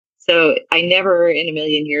So I never in a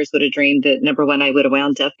million years would have dreamed that number one, I would have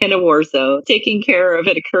wound up in a war zone taking care of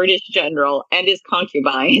a Kurdish general and his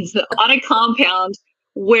concubines on a compound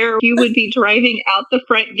where he would be driving out the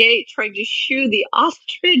front gate trying to shoo the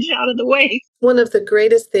ostrich out of the way. One of the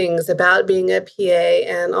greatest things about being a PA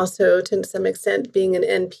and also to some extent being an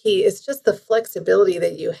NP is just the flexibility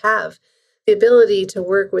that you have. The ability to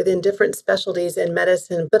work within different specialties in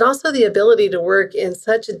medicine, but also the ability to work in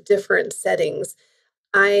such different settings.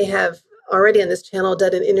 I have already on this channel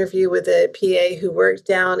done an interview with a PA who worked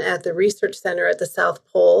down at the research center at the South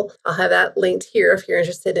Pole. I'll have that linked here if you're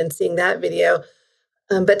interested in seeing that video.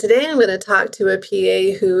 But today I'm going to talk to a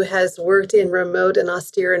PA who has worked in remote and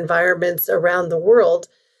austere environments around the world.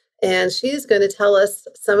 And she's going to tell us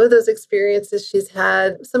some of those experiences she's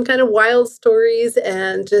had, some kind of wild stories,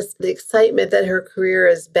 and just the excitement that her career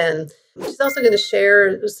has been. She's also going to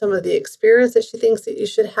share some of the experience that she thinks that you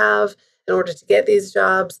should have in order to get these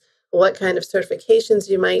jobs, what kind of certifications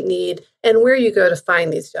you might need, and where you go to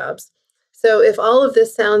find these jobs. So if all of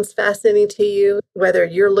this sounds fascinating to you, whether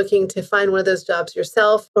you're looking to find one of those jobs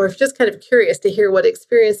yourself, or if you're just kind of curious to hear what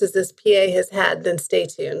experiences this PA has had, then stay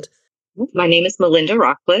tuned. My name is Melinda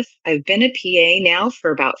Rockcliffe. I've been a PA now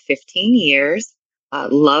for about 15 years.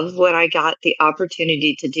 Love what I got the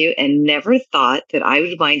opportunity to do and never thought that I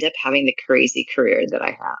would wind up having the crazy career that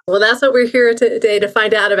I have. Well, that's what we're here today to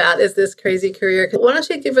find out about is this crazy career. Why don't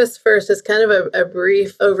you give us first just kind of a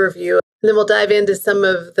brief overview, and then we'll dive into some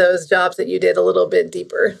of those jobs that you did a little bit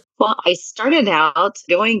deeper. Well, I started out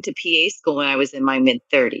going to PA school when I was in my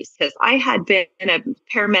mid-30s because I had been a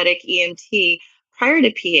paramedic EMT prior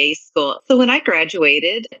to PA school. So when I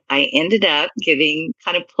graduated, I ended up getting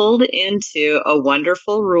kind of pulled into a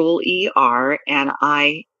wonderful rural ER and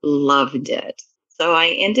I loved it. So I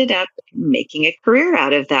ended up making a career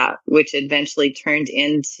out of that, which eventually turned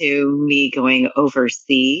into me going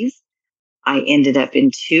overseas. I ended up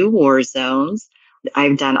in 2 war zones.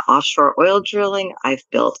 I've done offshore oil drilling. I've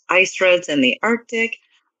built ice roads in the Arctic.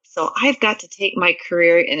 So I've got to take my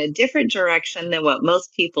career in a different direction than what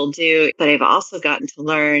most people do. But I've also gotten to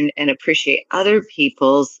learn and appreciate other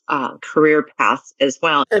people's career paths as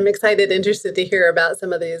well. I'm excited, interested to hear about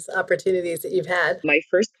some of these opportunities that you've had. My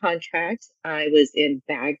first contract, I was in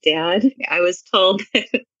Baghdad. I was told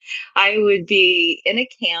that I would be in a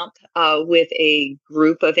camp with a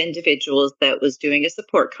group of individuals that was doing a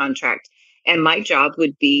support contract. And my job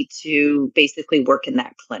would be to basically work in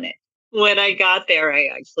that clinic. When I got there, I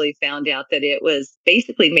actually found out that it was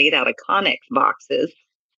basically made out of Connex boxes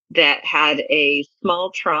that had a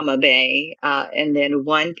small trauma bay and then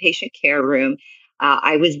one patient care room.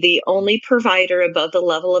 I was the only provider above the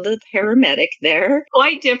level of a paramedic there,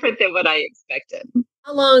 quite different than what I expected.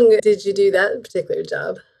 How long did you do that particular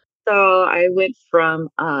job? So I went from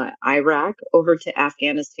Iraq over to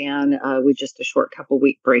Afghanistan with just a short couple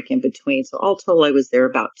week break in between. So all told, I was there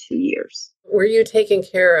about 2 years. Were you taking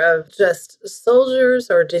care of just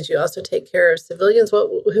soldiers, or did you also take care of civilians?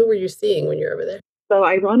 Who were you seeing when you were over there? So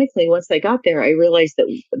ironically, once I got there, I realized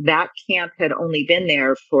that that camp had only been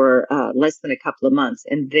there for less than a couple of months,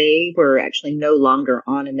 and they were actually no longer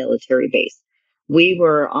on a military base. We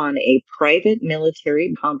were on a private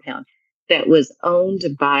military compound that was owned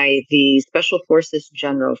by the Special Forces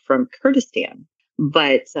General from Kurdistan.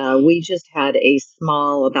 But we just had a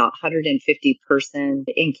small, about 150 person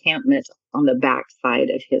encampment on the backside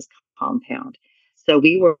of his compound. So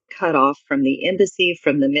we were cut off from the embassy,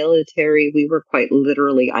 from the military. We were quite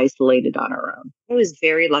literally isolated on our own. I was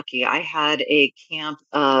very lucky. I had a camp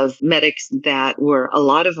of medics that were, a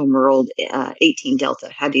lot of them were old 18 Delta,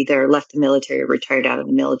 had either left the military or retired out of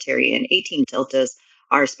the military. And 18 Deltas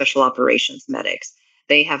are special operations medics.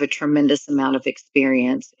 They have a tremendous amount of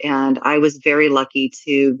experience. And I was very lucky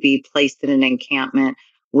to be placed in an encampment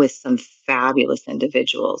with some fabulous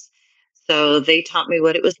individuals. So they taught me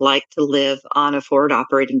what it was like to live on a forward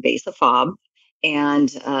operating base, a FOB. And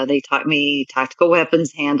they taught me tactical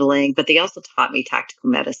weapons handling, but they also taught me tactical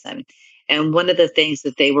medicine. And one of the things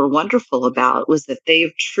that they were wonderful about was that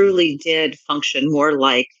they truly did function more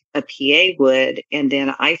like a PA would. And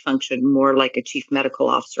then I functioned more like a chief medical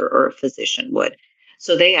officer or a physician would.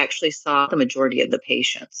 So they actually saw the majority of the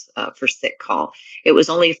patients for sick call. It was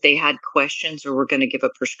only if they had questions or were going to give a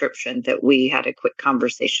prescription that we had a quick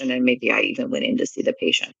conversation, and maybe I even went in to see the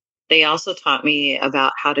patient. They also taught me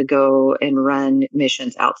about how to go and run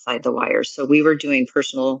missions outside the wires. So we were doing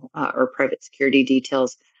personal or private security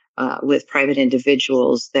details with private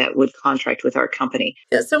individuals that would contract with our company.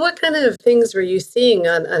 Yeah, so what kind of things were you seeing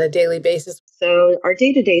on a daily basis? So our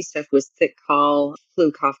day-to-day stuff was sick call,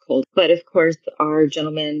 flu, cough, cold. But of course, our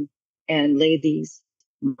gentlemen and ladies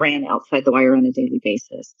ran outside the wire on a daily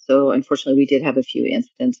basis. So unfortunately, we did have a few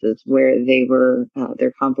instances where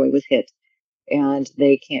their convoy was hit and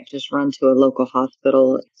they can't just run to a local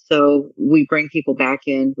hospital. So we bring people back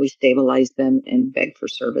in, we stabilize them, and beg for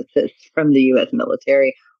services from the U.S.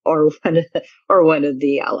 military or one of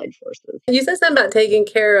the allied forces. You said something about taking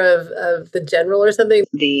care of the general or something.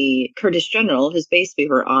 The Kurdish general, whose base we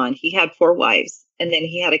were on, he had 4 wives, and then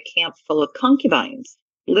he had a camp full of concubines.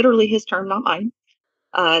 Literally his term, not mine.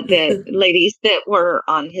 That ladies that were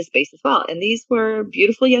on his base as well. And these were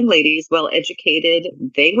beautiful young ladies, well educated.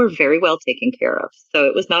 They were very well taken care of. So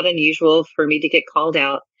it was not unusual for me to get called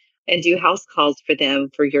out and do house calls for them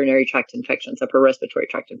for urinary tract infections, upper respiratory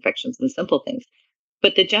tract infections, and simple things.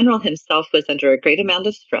 But the general himself was under a great amount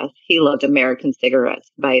of stress. He loved American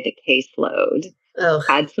cigarettes by the caseload, Oh,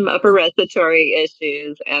 had some upper respiratory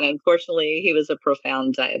issues, and unfortunately, he was a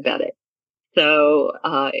profound diabetic. So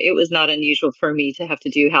it was not unusual for me to have to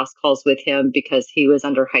do house calls with him because he was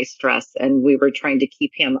under high stress, and we were trying to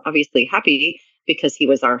keep him obviously happy because he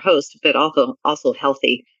was our host, but also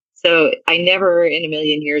healthy. So I never in a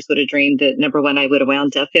million years would have dreamed that number one, I would have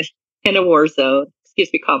wound up in a war zone, excuse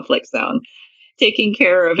me, conflict zone, taking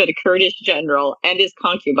care of a Kurdish general and his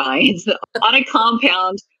concubines on a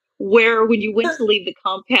compound where when you went to leave the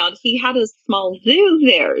compound, he had a small zoo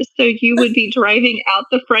there. So you would be driving out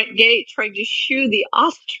the front gate trying to shoo the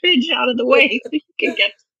ostrich out of the way so you could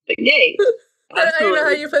get to the gate. I don't know how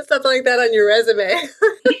Absolutely. you put something like that on your resume.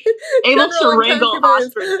 Able General to and wrangle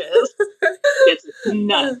concubines. ostriches. It's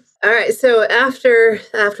nuts. All right. So after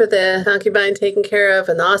the concubine taken care of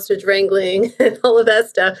and the ostrich wrangling and all of that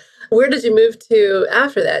stuff, where did you move to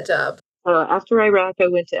after that job? After Iraq, I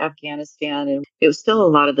went to Afghanistan, and it was still a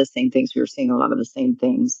lot of the same things. We were seeing a lot of the same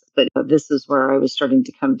things, but this is where I was starting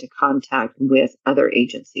to come to contact with other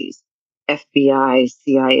agencies, FBI,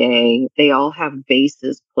 CIA. They all have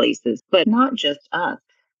bases, places, but not just us.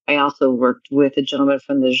 I also worked with a gentleman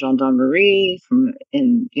from the gendarmerie,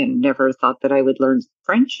 and never thought that I would learn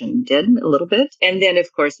French, and did a little bit. And then,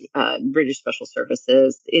 of course, British Special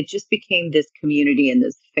Services. It just became this community and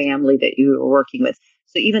this family that you were working with.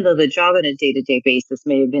 So even though the job on a day-to-day basis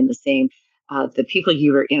may have been the same, the people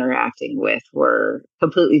you were interacting with were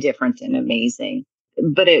completely different and amazing.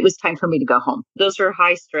 But it was time for me to go home. Those are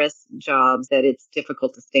high stress jobs that it's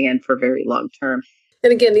difficult to stay in for very long term.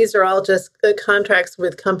 And again, these are all just contracts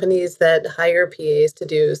with companies that hire PAs to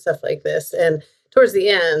do stuff like this. And towards the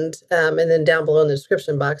end, and then down below in the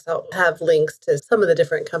description box, I'll have links to some of the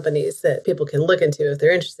different companies that people can look into if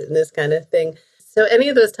they're interested in this kind of thing. So any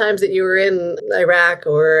of those times that you were in Iraq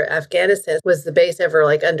or Afghanistan, was the base ever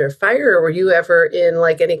like under fire, or were you ever in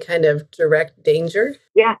like any kind of direct danger?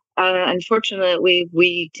 Yeah, unfortunately,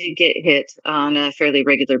 we did get hit on a fairly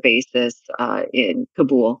regular basis in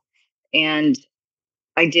Kabul. And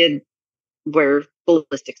I did wear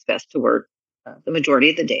ballistics vest to work the majority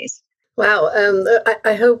of the days. Wow.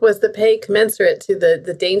 I hope, was the pay commensurate to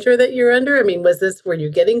the danger that you're under? I mean, were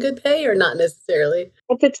you getting good pay or not necessarily?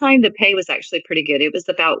 At the time, the pay was actually pretty good. It was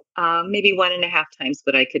about maybe 1.5 times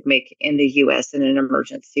what I could make in the U.S. in an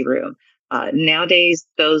emergency room. Nowadays,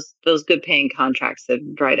 those good paying contracts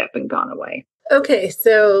have dried up and gone away. Okay,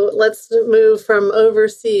 so let's move from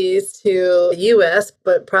overseas to the US,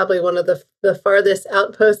 but probably one of the farthest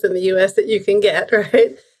outposts in the US that you can get,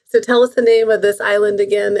 right? So tell us the name of this island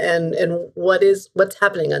again, and what's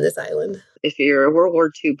happening on this island. If you're a World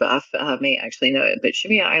War II buff, may actually know it, but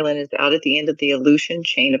Shemya Island is out at the end of the Aleutian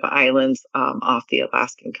chain of islands off the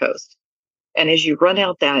Alaskan coast. And as you run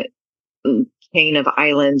out that chain of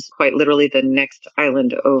islands, quite literally the next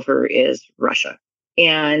island over is Russia.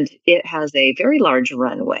 And it has a very large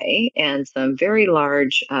runway and some very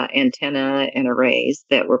large antenna and arrays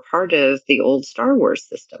that were part of the old Star Wars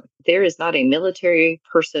system. There is not a military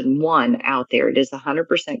person one out there. It is 100%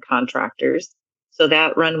 contractors. So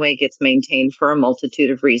that runway gets maintained for a multitude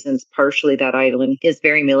of reasons. Partially, that island is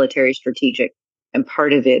very military strategic, and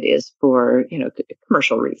part of it is for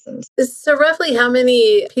commercial reasons. So roughly how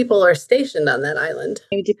many people are stationed on that island?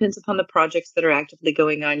 It depends upon the projects that are actively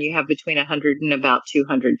going on. You have between 100 and about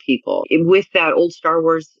 200 people. With that old Star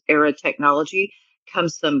Wars era technology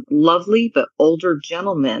comes some lovely but older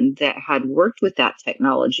gentlemen that had worked with that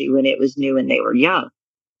technology when it was new and they were young.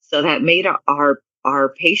 So that made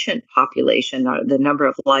our patient population, the number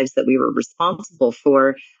of lives that we were responsible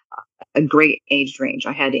for, a great age range.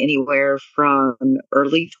 I had anywhere from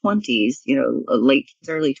early 20s, late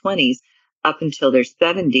early 20s, up until their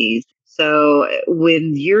 70s. So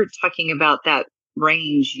when you're talking about that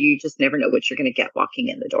range, you just never know what you're going to get walking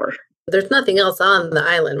in the door. There's nothing else on the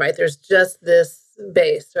island, right? There's just this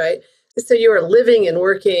base, right? So you are living and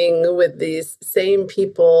working with these same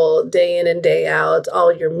people day in and day out.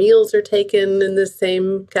 All your meals are taken in the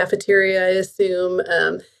same cafeteria, I assume.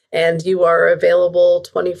 And you are available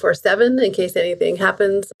 24/7 in case anything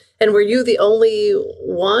happens. And were you the only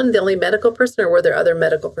one, the only medical person, or were there other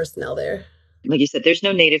medical personnel there? Like you said, there's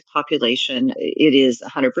no native population. It is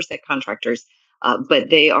 100% contractors, but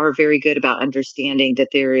they are very good about understanding that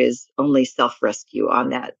there is only self rescue on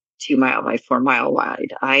that 2 mile by 4 mile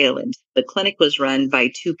wide island. The clinic was run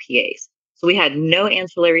by two PAs. So we had no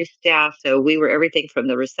ancillary staff. So we were everything from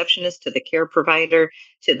the receptionist to the care provider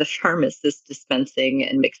to the pharmacist dispensing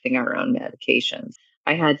and mixing our own medications.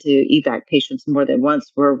 I had to evac patients more than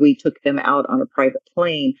once where we took them out on a private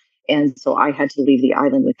plane, and so I had to leave the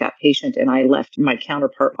island with that patient and I left my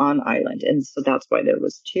counterpart on island. And so that's why there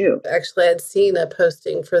was two. Actually, I'd seen a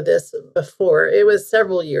posting for this before. It was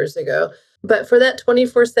several years ago. But for that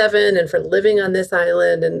 24/7 and for living on this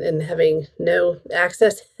island and having no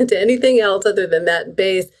access to anything else other than that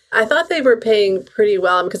base, I thought they were paying pretty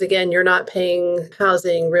well because, again, you're not paying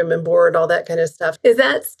housing, room and board, all that kind of stuff. Is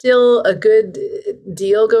that still a good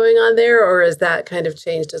deal going on there, or is that kind of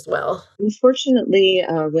changed as well? Unfortunately,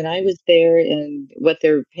 when I was there, and what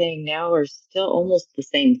they're paying now are still almost the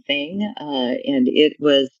same thing, and it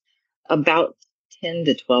was about 10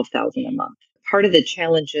 to 12,000 a month. Part of the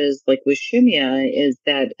challenges, like with Shumia, is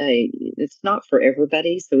that it's not for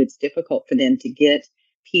everybody, so it's difficult for them to get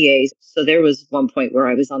PAs. So there was one point where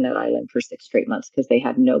I was on that island for 6 straight months because they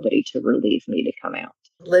had nobody to relieve me to come out.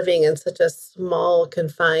 Living in such a small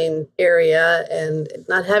confined area and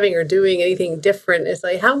not having or doing anything different, it's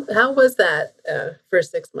like how was that for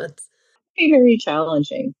 6 months? Very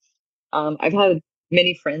challenging. I've had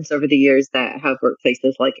many friends over the years that have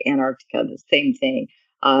workplaces like Antarctica, the same thing.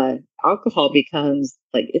 Alcohol becomes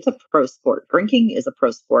like it's a pro sport. Drinking is a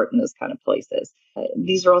pro sport in those kind of places.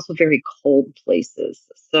 These are also very cold places.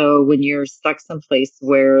 So when you're stuck someplace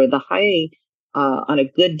where the high on a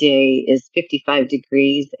good day is 55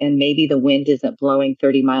 degrees and maybe the wind isn't blowing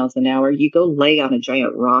 30 miles an hour, you go lay on a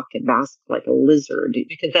giant rock and bask like a lizard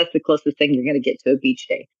because that's the closest thing you're going to get to a beach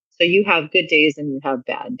day. So you have good days and you have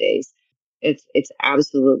bad days. It's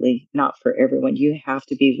absolutely not for everyone. You have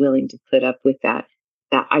to be willing to put up with that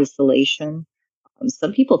isolation.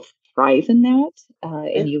 Some people thrive in that,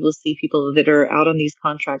 and you will see people that are out on these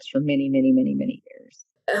contracts for many, many, many, many years.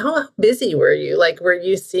 How busy were you? Like, were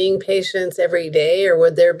you seeing patients every day, or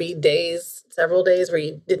would there be days, several days, where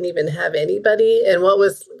you didn't even have anybody? And what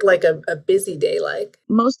was like a busy day like?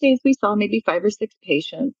 Most days we saw maybe 5 or 6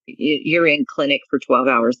 patients. You're in clinic for 12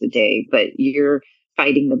 hours a day, but you're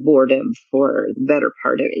fighting the boredom for the better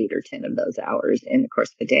part of 8 or 10 of those hours in the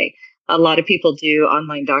course of the day. A lot of people do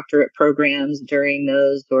online doctorate programs during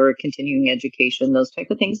those or continuing education, those type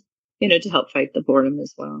of things, to help fight the boredom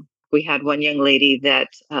as well. We had one young lady that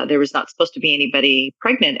there was not supposed to be anybody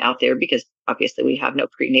pregnant out there because obviously we have no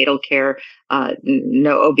prenatal care,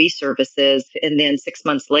 no OB services. And then 6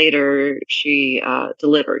 months later, she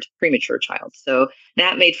delivered premature child. So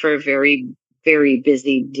that made for a very, very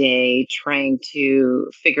busy day trying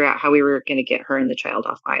to figure out how we were going to get her and the child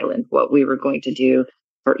off island, what we were going to do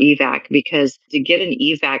for evac, because to get an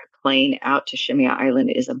evac plane out to Shimia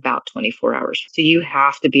Island is about 24 hours. So you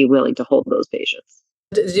have to be willing to hold those patients.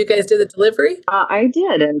 Did you guys do the delivery? I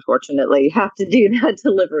did, unfortunately, have to do that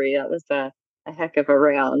delivery. That was a heck of a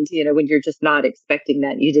round, when you're just not expecting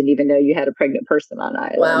that. You didn't even know you had a pregnant person on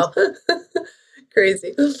island. Wow.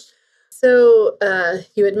 Crazy. So,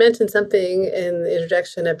 you had mentioned something in the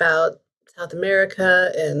introduction about South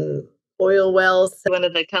America and oil wells. One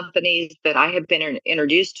of the companies that I had been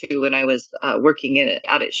introduced to when I was working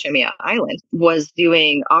out at Shemia Island was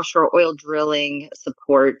doing offshore oil drilling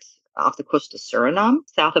support off the coast of Suriname,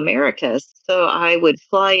 South America. So I would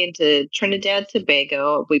fly into Trinidad,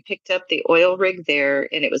 Tobago. We picked up the oil rig there,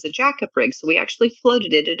 and it was a jackup rig. So we actually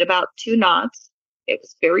floated it at about 2 knots. It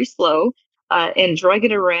was very slow. And drug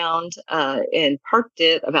it around and parked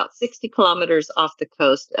it about 60 kilometers off the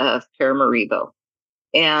coast of Paramaribo,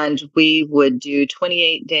 and we would do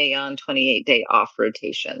 28-day on, 28-day off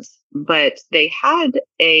rotations. But they had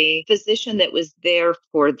a physician that was there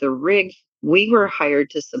for the rig. We were hired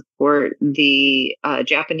to support the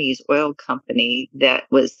Japanese oil company that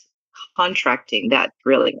was contracting that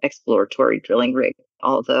drilling, exploratory drilling rig,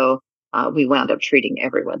 although we wound up treating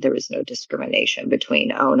everyone. There was no discrimination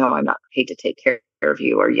between, oh, no, I'm not paid to take care of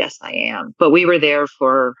you, or yes, I am. But we were there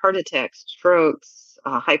for heart attacks, strokes,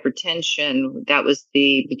 hypertension. That was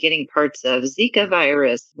the beginning parts of Zika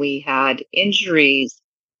virus. We had injuries.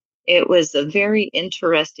 It was a very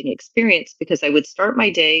interesting experience because I would start my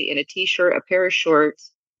day in a t-shirt, a pair of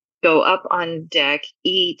shorts, go up on deck,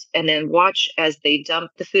 eat, and then watch as they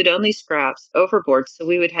dump the food only scraps overboard. So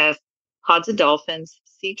we would have pods of dolphins,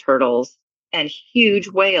 sea turtles, and huge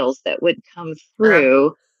whales that would come Wow.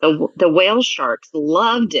 through. The whale sharks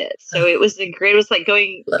loved it. So it was it was like Love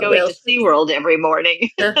going whale to sharks. SeaWorld every morning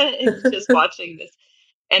Yeah. and just watching this.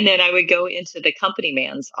 And then I would go into the company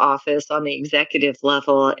man's office on the executive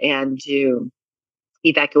level and do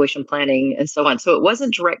evacuation planning and so on. So it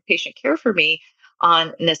wasn't direct patient care for me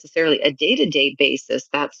on necessarily a day-to-day basis.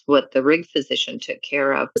 That's what the rig physician took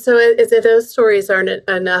care of. So is it those stories aren't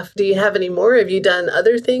enough? Do you have any more? Have you done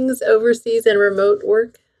other things overseas and remote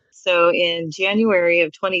work? So in January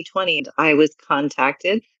of 2020, I was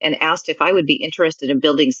contacted and asked if I would be interested in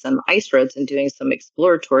building some ice roads and doing some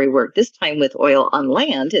exploratory work, this time with oil on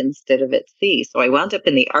land instead of at sea. So I wound up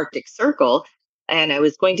in the Arctic Circle, and I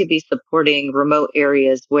was going to be supporting remote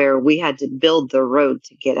areas where we had to build the road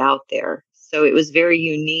to get out there. So it was very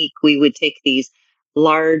unique. We would take these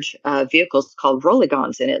large vehicles called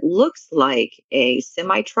rolligons, and it looks like a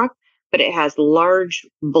semi truck, but it has large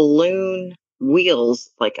balloon wheels,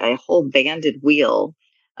 like a whole banded wheel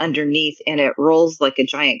underneath, and it rolls like a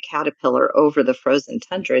giant caterpillar over the frozen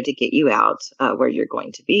tundra to get you out where you're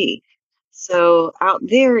going to be. So out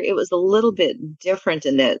there, it was a little bit different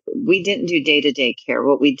in that we didn't do day-to-day care.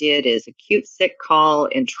 What we did is acute sick call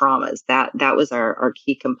and traumas. That was our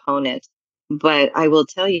key component. But I will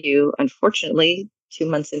tell you, unfortunately, 2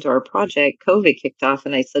 months into our project, COVID kicked off,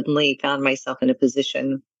 and I suddenly found myself in a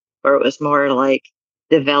position where it was more like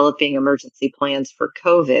developing emergency plans for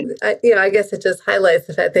COVID. I guess it just highlights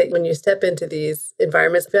the fact that when you step into these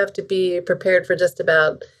environments, you have to be prepared for just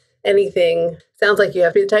about anything. Sounds like you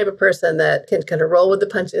have to be the type of person that can kind of roll with the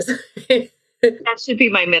punches. That should be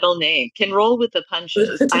my middle name. Can roll with the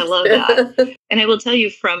punches. I love that. And I will tell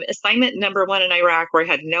you, from assignment number one in Iraq, where I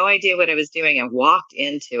had no idea what I was doing and walked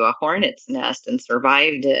into a hornet's nest and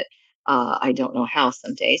survived it, I don't know how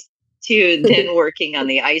some days, to then working on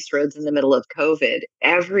the ice roads in the middle of COVID.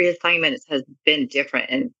 Every assignment has been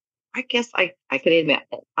different. And I guess I could admit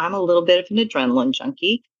I'm a little bit of an adrenaline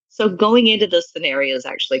junkie. So going into those scenarios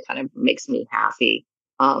actually kind of makes me happy.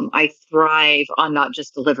 I thrive on not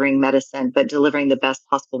just delivering medicine, but delivering the best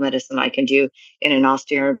possible medicine I can do in an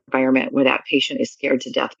austere environment where that patient is scared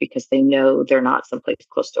to death because they know they're not someplace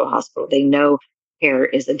close to a hospital. They know care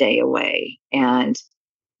is a day away. And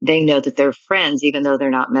they know that their friends, even though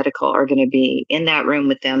they're not medical, are going to be in that room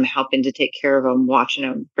with them, helping to take care of them, watching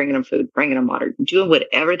them, bringing them food, bringing them water, doing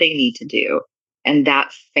whatever they need to do. And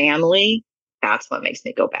that family, that's what makes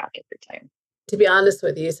me go back every time. To be honest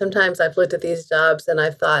with you, sometimes I've looked at these jobs and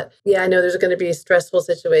I've thought, yeah, I know there's going to be stressful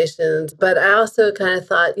situations, but I also kind of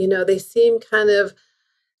thought, they seem kind of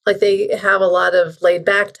like they have a lot of laid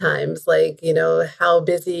back times. Like, how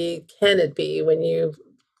busy can it be when you've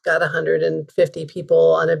got 150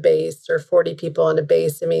 people on a base or 40 people on a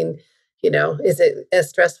base? I mean, is it as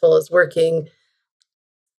stressful as working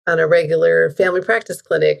on a regular family practice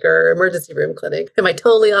clinic or emergency room clinic? Am I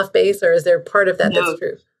totally off base, or is there part of that that's No,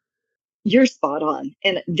 true? you're spot on.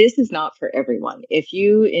 And this is not for everyone. If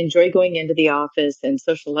you enjoy going into the office and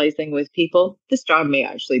socializing with people, this job may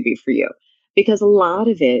actually be for you because a lot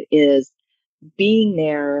of it is being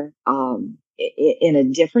there in a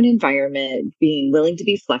different environment, being willing to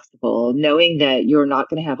be flexible, knowing that you're not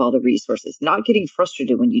going to have all the resources, not getting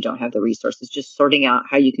frustrated when you don't have the resources, just sorting out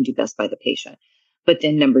how you can do best by the patient. But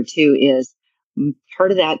then number two is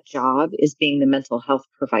part of that job is being the mental health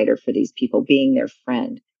provider for these people, being their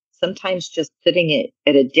friend. Sometimes just sitting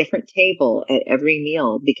at a different table at every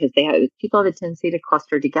meal because people have a tendency to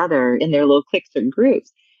cluster together in their little cliques or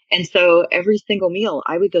groups. And so every single meal,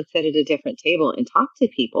 I would go sit at a different table and talk to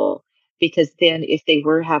people because then if they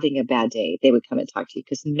were having a bad day, they would come and talk to you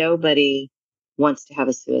because nobody wants to have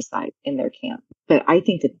a suicide in their camp. But I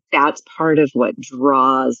think that that's part of what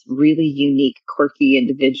draws really unique, quirky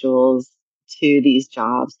individuals to these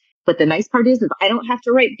jobs. But the nice part is I don't have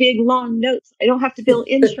to write big, long notes. I don't have to bill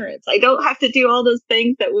insurance. I don't have to do all those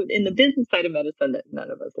things that would in the business side of medicine that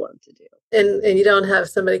none of us love to do. And you don't have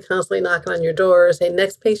somebody constantly knocking on your door saying,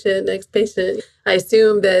 next patient, next patient. I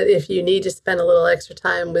assume that if you need to spend a little extra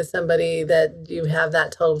time with somebody, that you have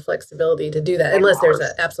that total flexibility to do that, unless there's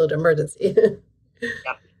an absolute emergency.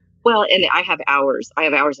 Yeah. Well, and I have hours. I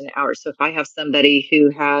have hours and hours. So if I have somebody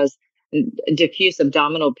who has diffuse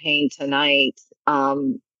abdominal pain tonight,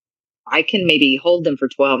 I can maybe hold them for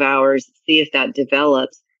 12 hours, see if that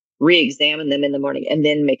develops, re-examine them in the morning, and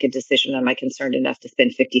then make a decision. Am I concerned enough to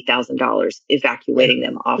spend $50,000 evacuating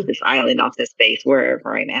them off this island, off this base,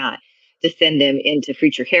 wherever I'm at? to send them in to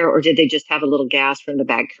freeze your hair, or did they just have a little gas from the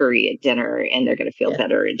bag curry at dinner and they're going to feel Yeah.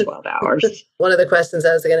 better in 12 hours? One of the questions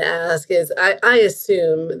I was going to ask is I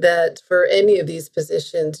assume that for any of these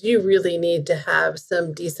positions, you really need to have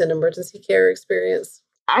some decent emergency care experience.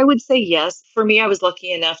 I would say yes. For me, I was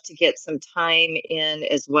lucky enough to get some time in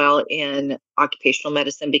as well in occupational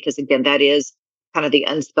medicine because, again, that is kind of the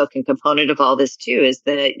unspoken component of all this, too, is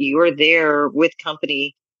that you're there with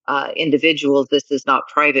company individuals. This is not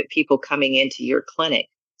private people coming into your clinic.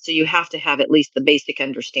 So you have to have at least the basic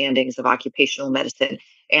understandings of occupational medicine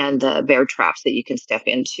and the bear traps that you can step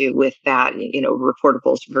into with that,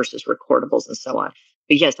 reportables versus recordables and so on.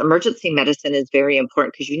 But yes, emergency medicine is very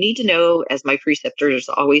important because you need to know, as my preceptors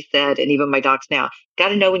always said, and even my docs now, got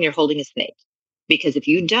to know when you're holding a snake. Because if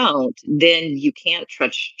you don't, then you can't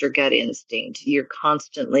trust your gut instinct. You're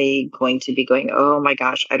constantly going to be going, oh my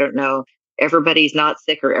gosh, I don't know. Everybody's not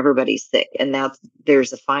sick or everybody's sick. And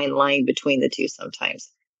there's a fine line between the two sometimes.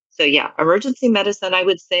 So yeah, emergency medicine, I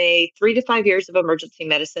would say 3 to 5 years of emergency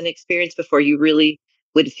medicine experience before you really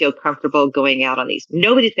would feel comfortable going out on these.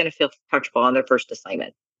 Nobody's going to feel comfortable on their first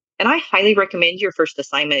assignment. And I highly recommend your first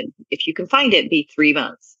assignment, if you can find it, be 3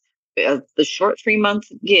 months. The short 3 month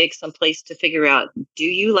gig, someplace to figure out, do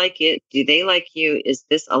you like it? Do they like you? Is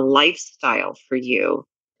this a lifestyle for you?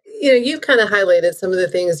 You've kind of highlighted some of the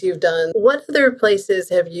things you've done. What other places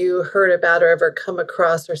have you heard about or ever come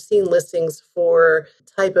across or seen listings for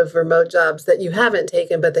type of remote jobs that you haven't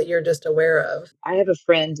taken but that you're just aware of? I have a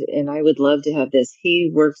friend, and I would love to have this.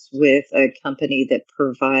 He works with a company that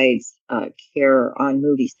provides care on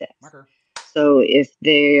movie sets. Marker. So if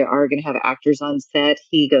they are going to have actors on set,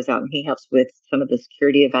 he goes out and he helps with some of the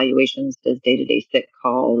security evaluations, does day-to-day sick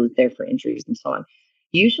calls, there for injuries and so on.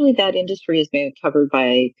 Usually that industry is being covered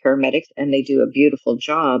by paramedics and they do a beautiful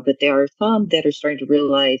job, but there are some that are starting to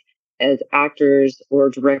realize as actors or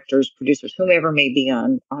directors, producers, whomever may be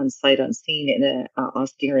on site on scene in an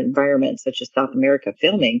austere environment such as South America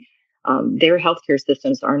filming, their healthcare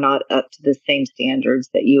systems are not up to the same standards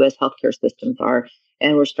that U.S. healthcare systems are.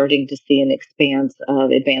 And we're starting to see an expanse of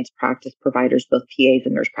advanced practice providers, both PAs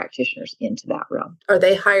and nurse practitioners, into that realm. Are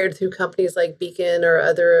they hired through companies like Beacon or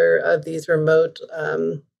other of these remote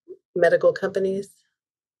medical companies?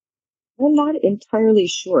 I'm not entirely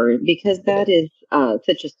sure because that is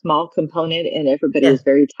such a small component, and everybody Yeah, is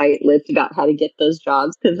very tight-lipped about how to get those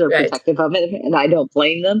jobs because they're right. protective of it, and I don't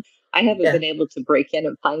blame them. I haven't Yeah. been able to break in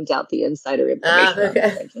and find out the insider information on that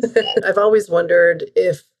Okay. one just yet. I've always wondered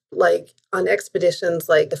if, like, on expeditions,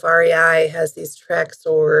 like if REI has these treks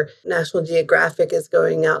or National Geographic is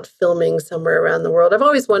going out filming somewhere around the world. I've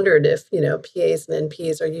always wondered if, PAs and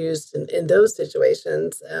NPs are used in those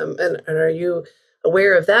situations. And are you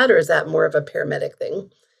aware of that, or is that more of a paramedic thing?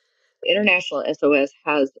 International SOS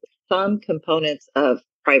has some components of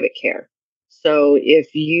private care. So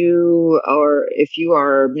if you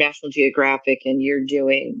are National Geographic and you're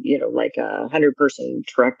doing, like 100-person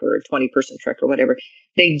trek or a 20-person trek or whatever,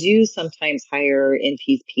 they do sometimes hire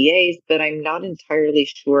NPs, PAs, but I'm not entirely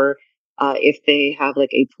sure if they have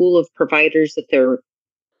like a pool of providers that they're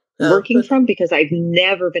Oh, working from because I've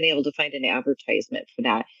never been able to find an advertisement for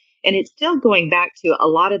that. And it's still going back to a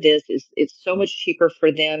lot of this is it's so much cheaper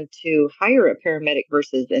for them to hire a paramedic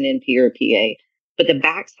versus an NP or a PA. But the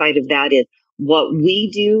backside of that is what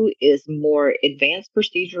we do is more advanced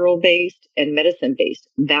procedural based and medicine based.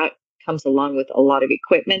 That comes along with a lot of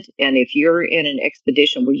equipment. And if you're in an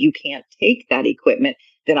expedition where you can't take that equipment,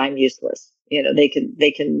 then I'm useless. They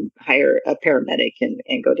can hire a paramedic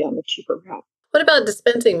and go down the cheaper route. what about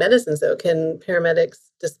dispensing medicines, though? Can paramedics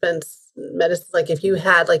dispense medicine? Like if you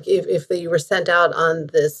had, like if you were sent out on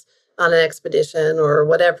an expedition or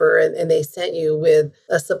whatever, and they sent you with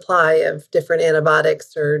a supply of different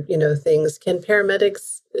antibiotics or, things, can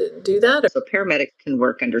paramedics do that? Or, So paramedics can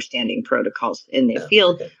work under standing protocols in the no?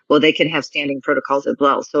 field. Okay. Well, they can have standing protocols as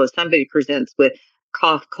well. So if somebody presents with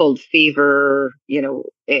cough, cold, fever,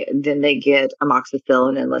 then they get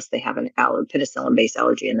amoxicillin unless they have an penicillin-based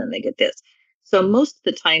allergy, and then they get this. So most of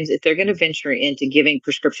the times, if they're going to venture into giving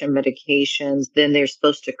prescription medications, then they're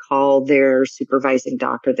supposed to call their supervising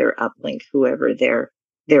doctor, their uplink, whoever their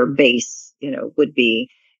base, would be,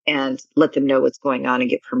 and let them know what's going on and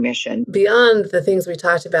get permission. Beyond the things we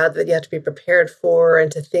talked about that you have to be prepared for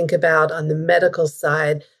and to think about on the medical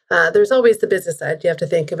side, there's always the business side. You have to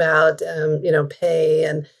think about, pay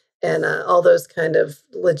and all those kind of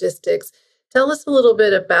logistics. Tell us a little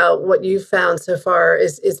bit about what you've found so far.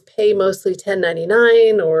 Is pay mostly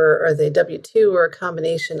 1099, or are they W-2 or a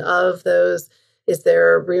combination of those? Is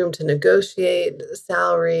there room to negotiate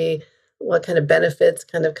salary? What kind of benefits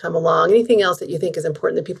kind of come along? Anything else that you think is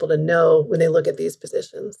important that people to know when they look at these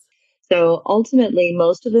positions? So ultimately,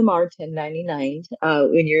 most of them are 1099.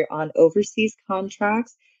 When you're on overseas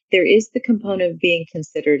contracts, there is the component of being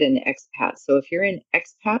considered an expat. So if you're in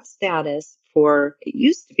expat status for, it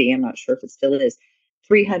used to be, I'm not sure if it still is,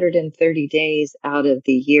 330 days out of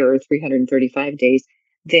the year, or 335 days,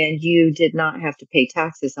 then you did not have to pay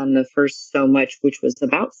taxes on the first so much, which was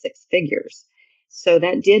about six figures. So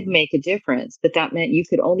that did make a difference, but that meant you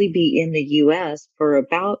could only be in the US for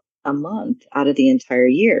about a month out of the entire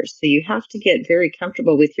year. So you have to get very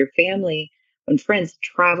comfortable with your family and friends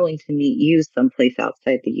traveling to meet you someplace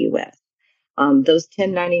outside the US. Those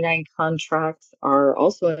 1099 contracts are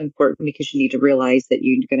also important because you need to realize that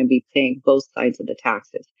you're going to be paying both sides of the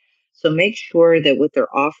taxes. So make sure that what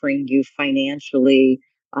they're offering you financially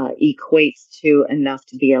equates to enough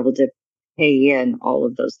to be able to pay in all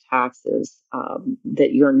of those taxes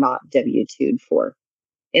that you're not W-2'd for.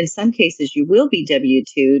 In some cases, you will be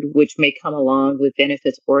W-2'd, which may come along with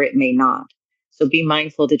benefits or it may not. So be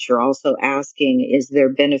mindful that you're also asking, is there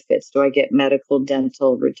benefits? Do I get medical,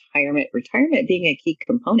 dental, retirement? Retirement being a key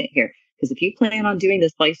component here. Because if you plan on doing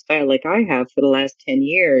this lifestyle like I have for the last 10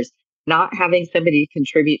 years, not having somebody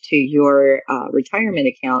contribute to your retirement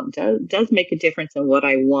account does make a difference in what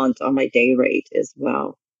I want on my day rate as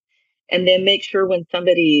well. And then make sure when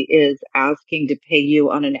somebody is asking to pay you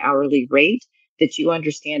on an hourly rate, that you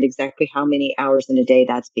understand exactly how many hours in a day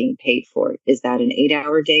that's being paid for. Is that an 8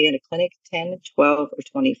 hour day in a clinic, 10, 12, or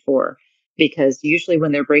 24? Because usually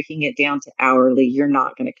when they're breaking it down to hourly, you're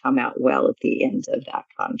not going to come out well at the end of that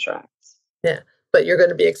contract. Yeah. But you're going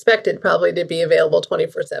to be expected probably to be available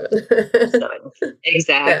 24/7. So, Yeah.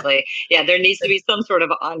 exactly. Yeah, there needs to be some sort of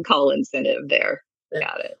on-call incentive there. Yeah.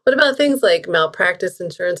 Got it. What about things like malpractice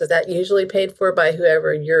insurance? Is that usually paid for by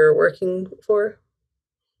whoever you're working for?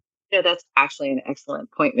 Yeah, that's actually an excellent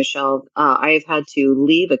point, Michelle. I have had to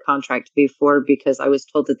leave a contract before because I was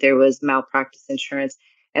told that there was malpractice insurance,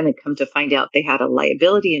 and then come to find out they had a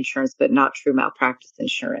liability insurance, but not true malpractice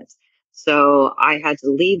insurance. So I had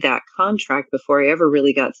to leave that contract before I ever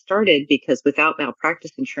really got started because without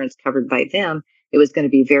malpractice insurance covered by them, it was going to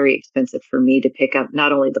be very expensive for me to pick up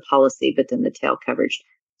not only the policy, but then the tail coverage.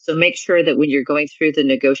 So make sure that when you're going through the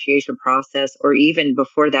negotiation process, or even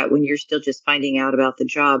before that, when you're still just finding out about the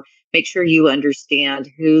job, make sure you understand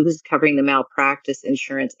who's covering the malpractice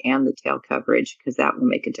insurance and the tail coverage, because that will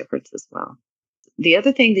make a difference as well. The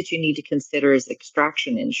other thing that you need to consider is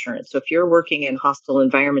extraction insurance. So if you're working in hostile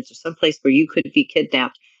environments or someplace where you could be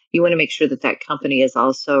kidnapped, you want to make sure that that company is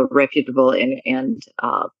also reputable and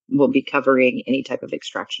will be covering any type of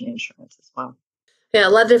extraction insurance as well. Yeah, a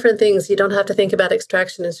lot of different things. You don't have to think about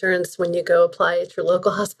extraction insurance when you go apply at your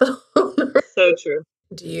local hospital. So true.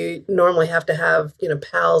 Do you normally have to have,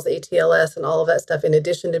 PALS, ATLS, and all of that stuff in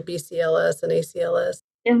addition to BCLS and ACLS?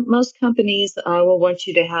 Yeah, most companies will want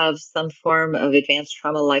you to have some form of advanced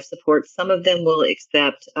trauma life support. Some of them will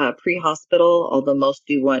accept pre-hospital, although most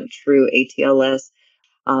do want true ATLS.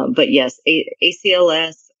 But yes,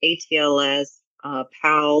 ACLS, ATLS,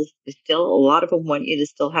 PALS, still a lot of them want you to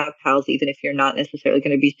still have PALS, even if you're not necessarily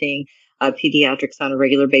going to be seeing pediatrics on a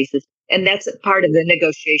regular basis. And that's part of the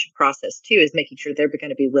negotiation process too, is making sure they're going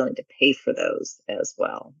to be willing to pay for those as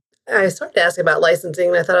well. I started to ask about licensing,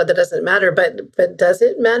 and I thought, oh, that doesn't matter, but does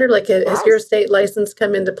it matter? Like, has your Yes. state license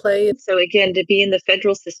come into play? So again, to be in the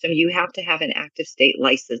federal system, you have to have an active state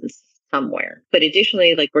license somewhere. But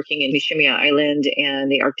additionally, like working in Mishimia Island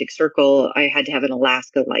and the Arctic Circle, I had to have an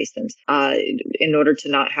Alaska license. In order to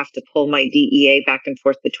not have to pull my DEA back and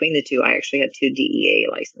forth between the two, I actually had two DEA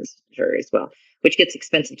licensure as well, which gets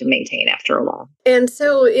expensive to maintain after a while. And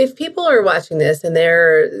so if people are watching this and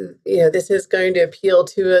they're, this is going to appeal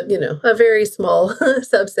to a very small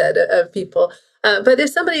subset of people. But if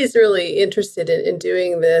somebody's really interested in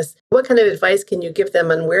doing this, what kind of advice can you give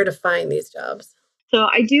them on where to find these jobs? So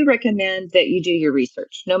I do recommend that you do your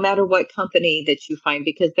research, no matter what company that you find,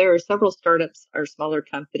 because there are several startups or smaller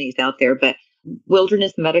companies out there, but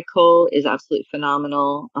Wilderness Medical is absolutely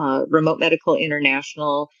phenomenal. Remote Medical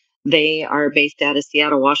International, they are based out of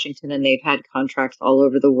Seattle, Washington, and they've had contracts all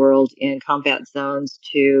over the world in combat zones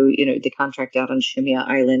to, the contract out on Shimia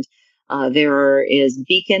Island. There is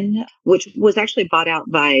Beacon, which was actually bought out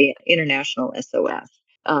by International SOS.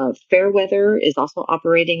 Fairweather is also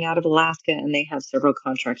operating out of Alaska, and they have several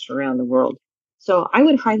contracts around the world. So I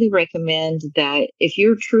would highly recommend that if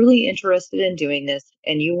you're truly interested in doing this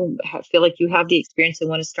and you feel like you have the experience and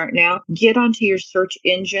want to start now, get onto your search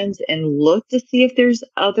engines and look to see if there's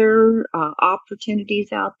other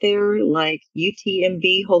opportunities out there, like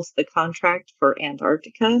UTMB holds the contract for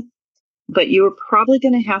Antarctica. But you're probably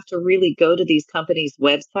going to have to really go to these companies'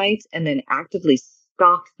 websites and then actively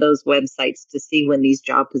stalk those websites to see when these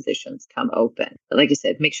job positions come open. But like I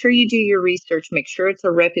said, make sure you do your research, make sure it's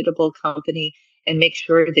a reputable company, and make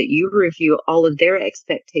sure that you review all of their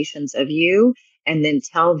expectations of you and then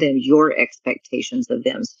tell them your expectations of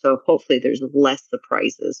them. So hopefully there's less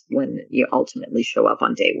surprises when you ultimately show up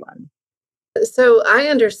on day one. So I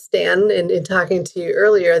understand in talking to you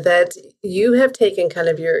earlier that you have taken kind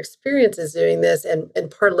of your experiences doing this and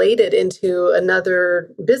parlayed it into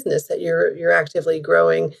another business that you're actively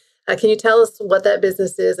growing. Can you tell us what that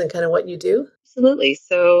business is and kind of what you do? Absolutely.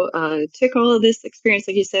 So took all of this experience,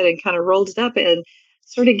 like you said, and kind of rolled it up and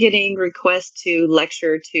started getting requests to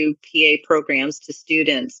lecture to PA programs to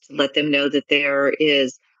students to let them know that there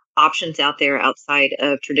is options out there outside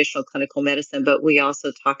of traditional clinical medicine. But we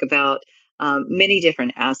also talk about many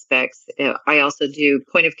different aspects. I also do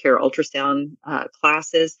point of care ultrasound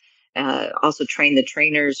classes. Also train the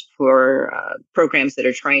trainers for programs that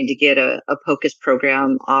are trying to get a POCUS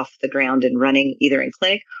program off the ground and running either in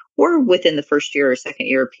clinic or within the first year or second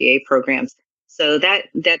year PA programs. So that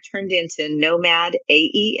turned into Nomad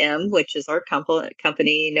AEM, which is our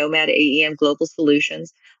company, Nomad AEM Global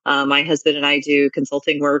Solutions. My husband and I do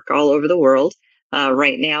consulting work all over the world.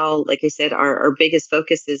 Right now, like I said, our biggest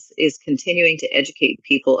focus is continuing to educate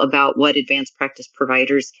people about what advanced practice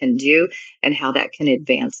providers can do and how that can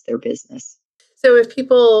advance their business. So if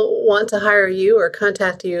people want to hire you or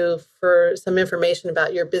contact you for some information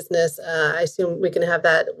about your business, I assume we can have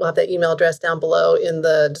that. We'll have that email address down below in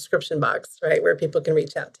the description box, right, where people can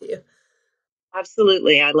reach out to you.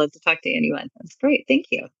 Absolutely. I'd love to talk to anyone. That's great. Thank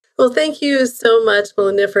you. Well, thank you so much,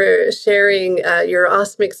 Melinda, for sharing your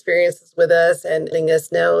awesome experiences with us and letting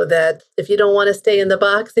us know that if you don't want to stay in the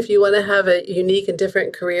box, if you want to have a unique and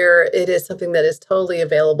different career, it is something that is totally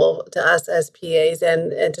available to us as PAs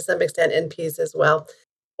and to some extent NPs as well.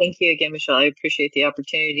 Thank you again, Michelle. I appreciate the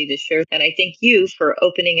opportunity to share. And I thank you for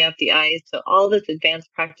opening up the eyes to all the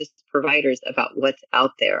advanced practice providers about what's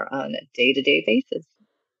out there on a day to day basis.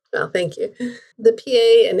 Well, thank you. The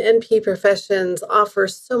PA and NP professions offer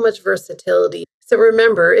so much versatility. So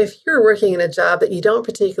remember, if you're working in a job that you don't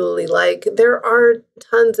particularly like, there are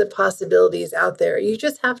tons of possibilities out there. You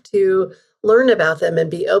just have to learn about them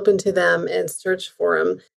and be open to them and search for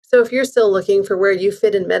them. So if you're still looking for where you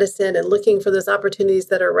fit in medicine and looking for those opportunities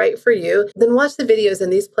that are right for you, then watch the videos in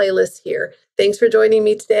these playlists here. Thanks for joining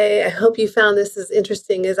me today. I hope you found this as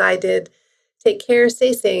interesting as I did. Take care,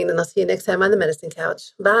 stay sane, and I'll see you next time on the Medicine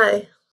Couch. Bye.